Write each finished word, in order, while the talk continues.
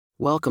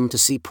Welcome to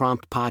C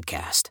Prompt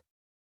Podcast.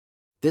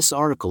 This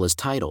article is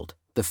titled,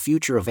 "The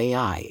Future of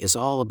AI is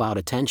All About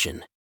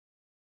Attention."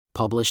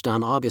 Published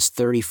on August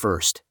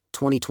 31,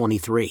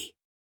 2023.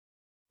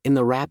 In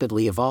the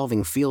rapidly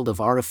evolving field of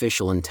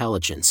artificial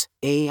intelligence,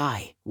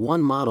 AI,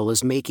 one model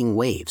is making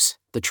waves,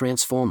 the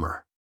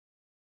transformer.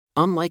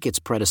 Unlike its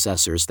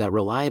predecessors that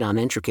relied on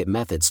intricate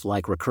methods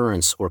like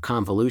recurrence or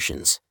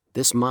convolutions,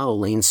 this model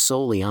leans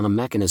solely on a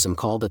mechanism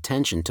called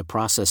attention to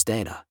process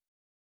data.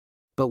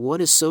 But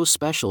what is so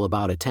special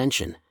about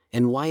attention,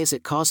 and why is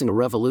it causing a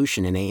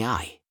revolution in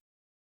AI?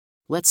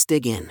 Let's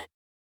dig in.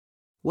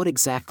 What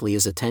exactly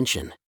is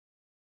attention?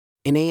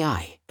 In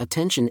AI,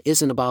 attention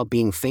isn't about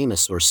being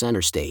famous or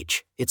center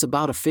stage, it's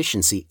about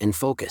efficiency and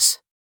focus.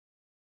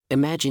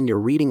 Imagine you're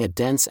reading a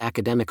dense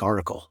academic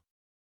article.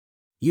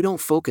 You don't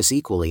focus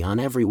equally on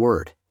every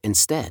word,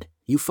 instead,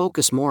 you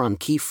focus more on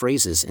key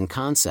phrases and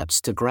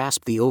concepts to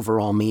grasp the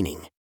overall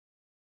meaning.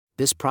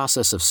 This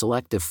process of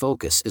selective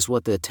focus is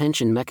what the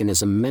attention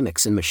mechanism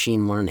mimics in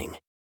machine learning.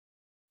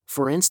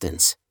 For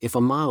instance, if a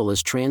model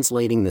is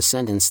translating the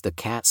sentence "the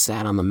cat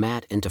sat on the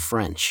mat" into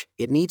French,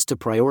 it needs to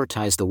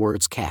prioritize the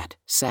words cat,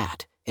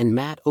 sat, and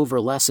mat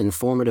over less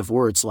informative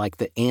words like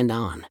the and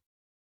on.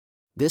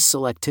 This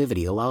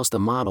selectivity allows the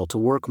model to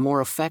work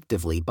more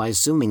effectively by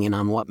zooming in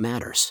on what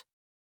matters.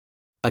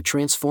 A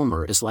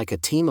transformer is like a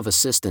team of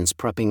assistants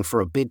prepping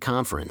for a big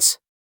conference.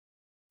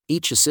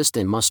 Each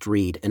assistant must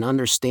read and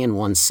understand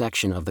one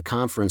section of the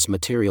conference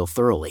material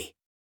thoroughly.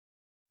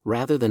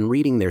 Rather than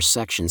reading their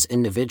sections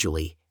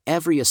individually,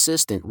 every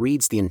assistant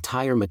reads the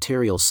entire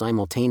material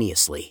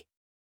simultaneously.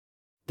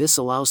 This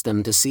allows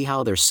them to see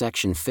how their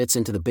section fits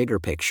into the bigger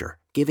picture,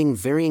 giving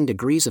varying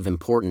degrees of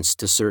importance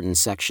to certain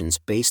sections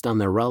based on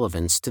their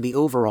relevance to the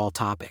overall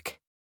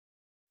topic.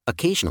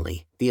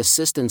 Occasionally, the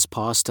assistants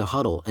pause to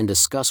huddle and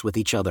discuss with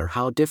each other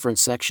how different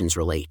sections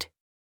relate.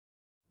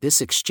 This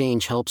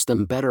exchange helps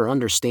them better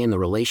understand the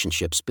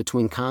relationships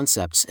between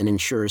concepts and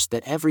ensures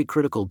that every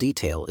critical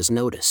detail is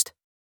noticed.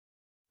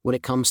 When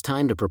it comes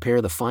time to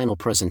prepare the final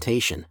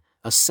presentation,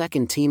 a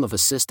second team of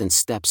assistants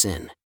steps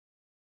in.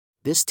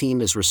 This team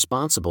is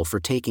responsible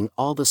for taking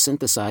all the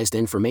synthesized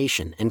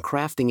information and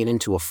crafting it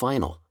into a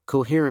final,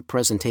 coherent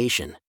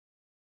presentation.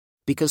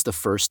 Because the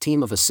first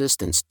team of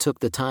assistants took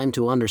the time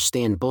to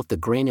understand both the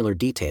granular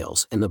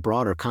details and the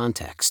broader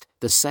context,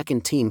 the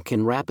second team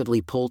can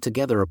rapidly pull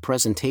together a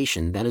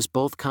presentation that is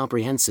both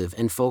comprehensive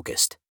and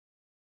focused.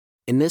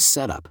 In this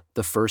setup,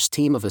 the first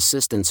team of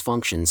assistants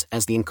functions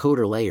as the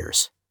encoder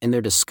layers, and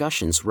their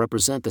discussions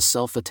represent the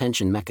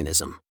self-attention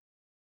mechanism.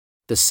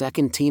 The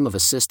second team of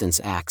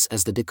assistants acts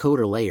as the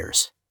decoder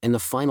layers, and the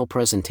final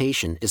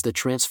presentation is the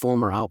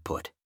transformer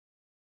output.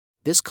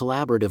 This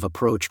collaborative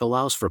approach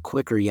allows for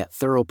quicker yet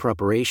thorough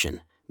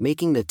preparation,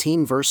 making the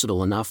team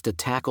versatile enough to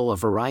tackle a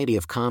variety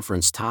of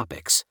conference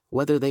topics,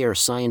 whether they are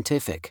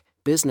scientific,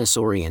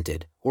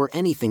 business-oriented, or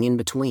anything in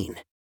between.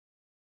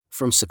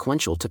 From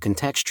sequential to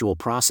contextual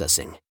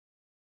processing.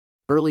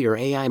 Earlier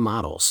AI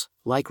models,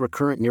 like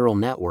recurrent neural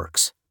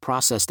networks,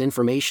 processed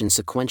information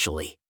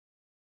sequentially.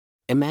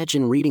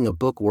 Imagine reading a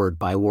book word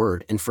by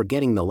word and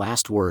forgetting the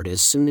last word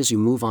as soon as you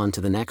move on to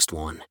the next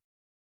one.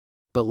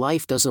 But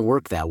life doesn't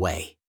work that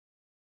way.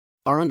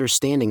 Our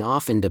understanding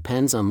often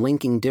depends on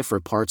linking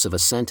different parts of a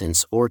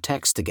sentence or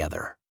text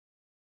together.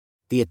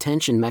 The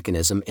attention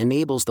mechanism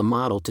enables the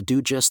model to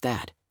do just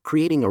that,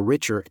 creating a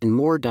richer and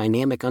more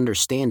dynamic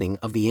understanding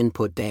of the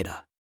input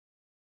data.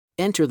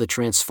 Enter the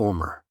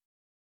transformer.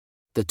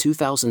 The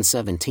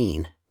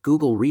 2017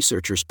 Google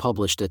researchers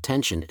published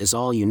 "Attention is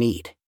All You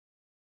Need."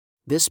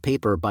 This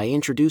paper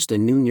introduced a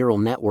new neural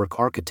network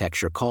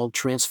architecture called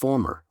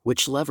Transformer,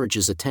 which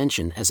leverages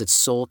attention as its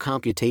sole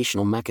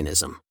computational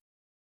mechanism.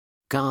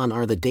 Gone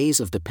are the days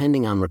of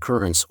depending on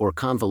recurrence or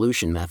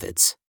convolution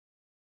methods.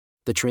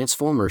 The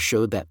transformer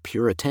showed that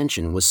pure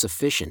attention was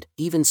sufficient,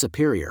 even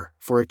superior,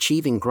 for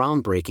achieving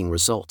groundbreaking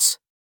results.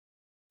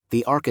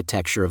 The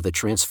architecture of the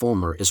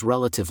transformer is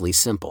relatively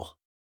simple.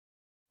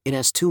 It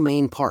has two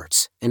main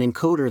parts, an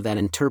encoder that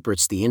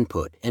interprets the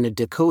input and a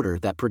decoder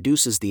that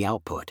produces the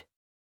output.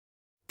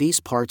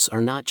 These parts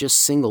are not just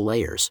single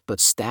layers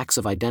but stacks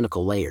of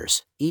identical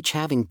layers, each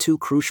having two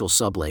crucial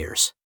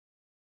sublayers.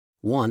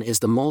 One is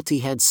the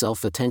multi-head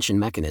self-attention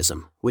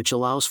mechanism, which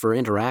allows for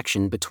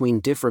interaction between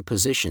different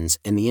positions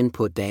in the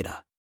input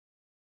data.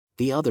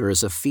 The other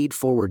is a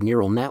feed-forward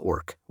neural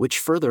network, which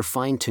further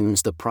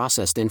fine-tunes the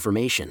processed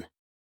information.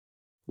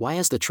 Why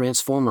has the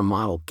transformer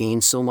model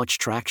gained so much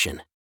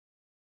traction?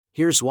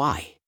 Here's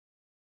why.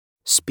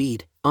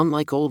 Speed.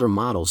 Unlike older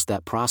models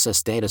that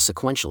process data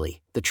sequentially,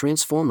 the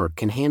transformer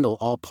can handle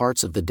all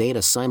parts of the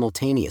data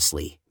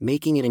simultaneously,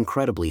 making it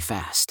incredibly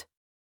fast.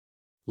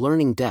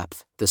 Learning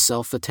depth. The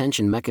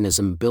self-attention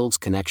mechanism builds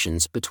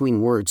connections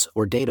between words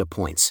or data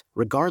points,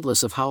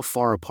 regardless of how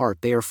far apart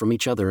they are from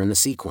each other in the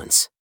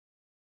sequence.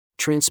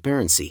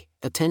 Transparency.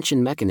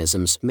 Attention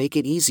mechanisms make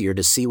it easier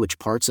to see which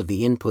parts of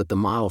the input the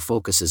model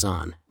focuses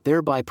on,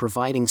 thereby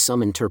providing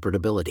some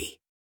interpretability.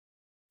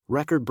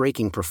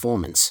 Record-breaking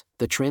performance.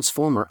 The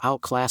transformer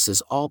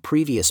outclasses all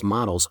previous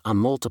models on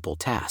multiple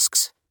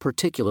tasks,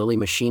 particularly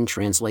machine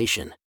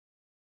translation.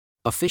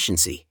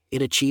 Efficiency,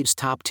 it achieves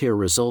top-tier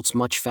results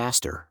much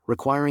faster,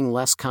 requiring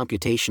less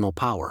computational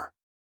power.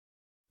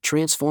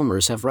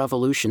 Transformers have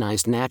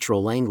revolutionized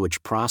natural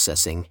language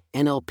processing,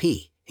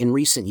 NLP, in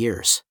recent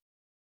years.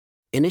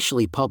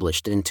 Initially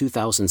published in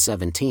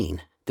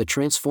 2017, the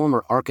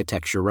Transformer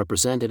architecture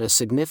represented a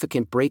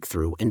significant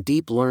breakthrough in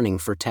deep learning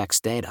for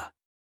text data.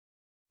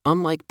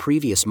 Unlike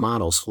previous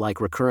models like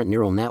recurrent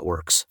neural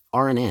networks,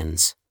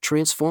 RNNs,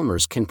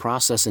 Transformers can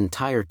process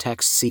entire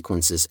text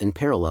sequences in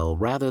parallel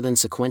rather than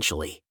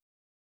sequentially.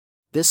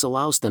 This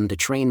allows them to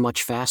train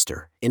much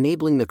faster,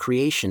 enabling the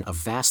creation of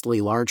vastly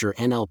larger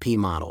NLP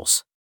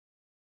models.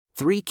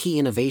 3 key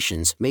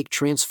innovations make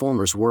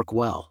Transformers work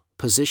well: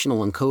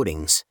 positional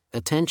encodings,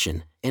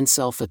 attention, and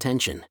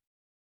self-attention.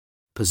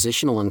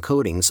 Positional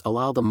encodings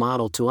allow the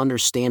model to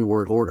understand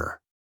word order.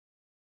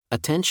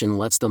 Attention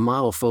lets the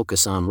model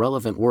focus on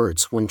relevant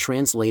words when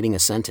translating a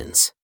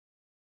sentence.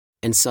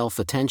 And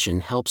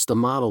self-attention helps the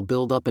model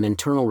build up an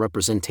internal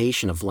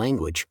representation of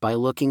language by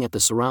looking at the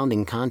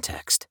surrounding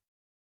context.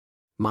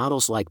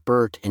 Models like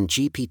BERT and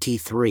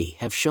GPT-3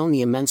 have shown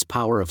the immense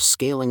power of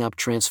scaling up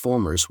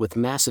Transformers with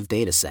massive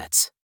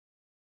datasets.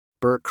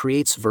 BERT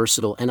creates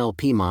versatile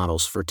NLP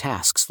models for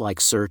tasks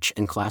like search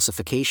and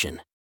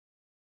classification.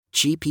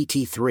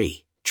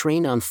 GPT-3,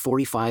 trained on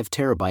 45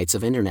 terabytes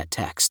of internet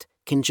text,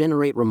 can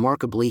generate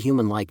remarkably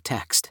human-like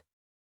text.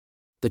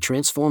 The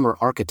Transformer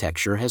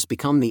architecture has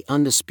become the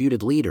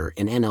undisputed leader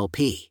in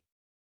NLP.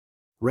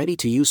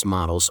 Ready-to-use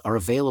models are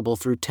available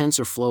through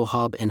TensorFlow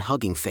Hub and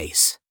Hugging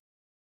Face.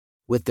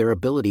 With their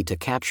ability to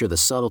capture the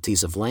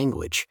subtleties of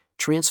language,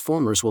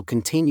 Transformers will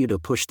continue to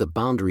push the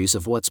boundaries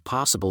of what's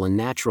possible in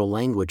natural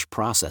language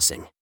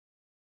processing.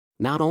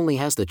 Not only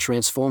has the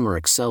Transformer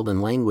excelled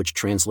in language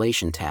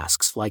translation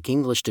tasks like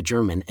English to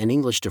German and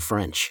English to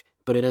French,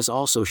 but it has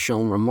also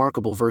shown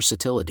remarkable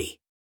versatility.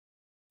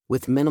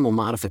 With minimal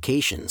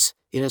modifications,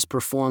 it has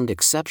performed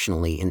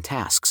exceptionally in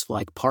tasks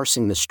like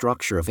parsing the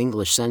structure of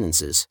English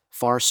sentences,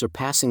 far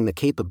surpassing the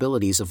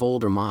capabilities of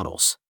older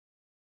models.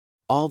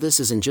 All this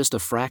is in just a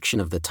fraction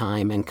of the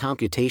time and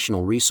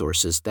computational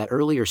resources that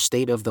earlier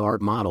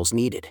state-of-the-art models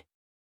needed.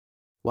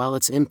 While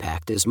its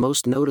impact is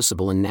most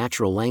noticeable in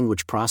natural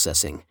language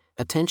processing,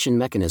 attention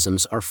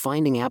mechanisms are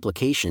finding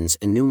applications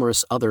in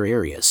numerous other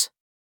areas.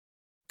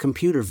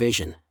 Computer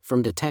vision,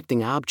 from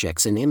detecting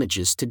objects in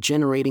images to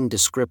generating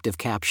descriptive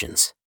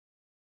captions.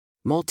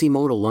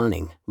 Multimodal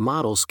learning,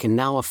 models can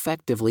now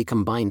effectively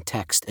combine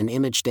text and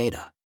image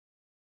data.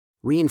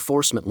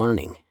 Reinforcement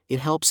learning, it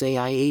helps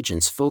AI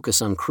agents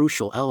focus on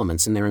crucial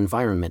elements in their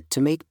environment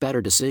to make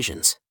better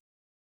decisions.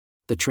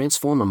 The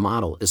Transformer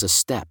model is a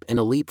step and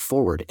a leap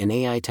forward in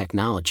AI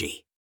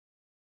technology.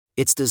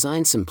 Its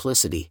design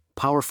simplicity,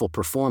 powerful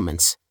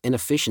performance, and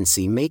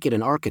efficiency make it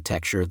an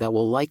architecture that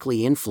will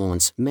likely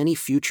influence many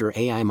future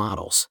AI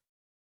models.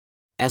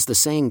 As the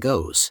saying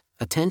goes,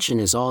 attention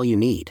is all you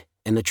need,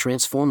 and the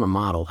Transformer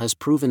model has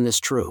proven this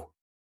true.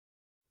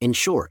 In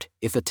short,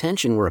 if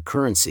attention were a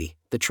currency,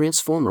 the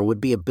Transformer would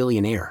be a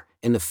billionaire,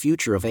 and the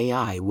future of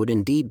AI would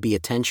indeed be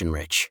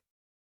attention-rich.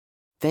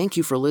 Thank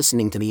you for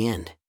listening to the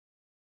end.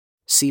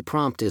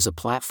 cPrompt is a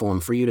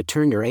platform for you to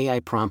turn your AI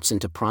prompts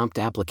into prompt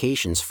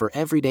applications for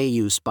everyday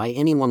use by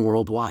anyone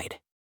worldwide.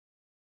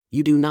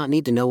 You do not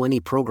need to know any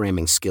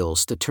programming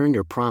skills to turn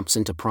your prompts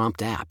into prompt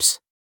apps.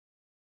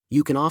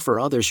 You can offer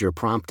others your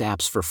prompt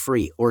apps for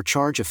free or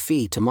charge a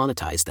fee to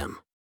monetize them.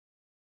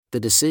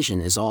 The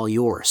decision is all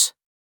yours.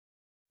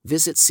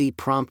 Visit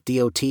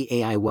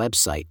cPrompt.ai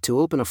website to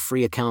open a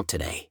free account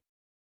today.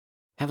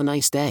 Have a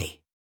nice day.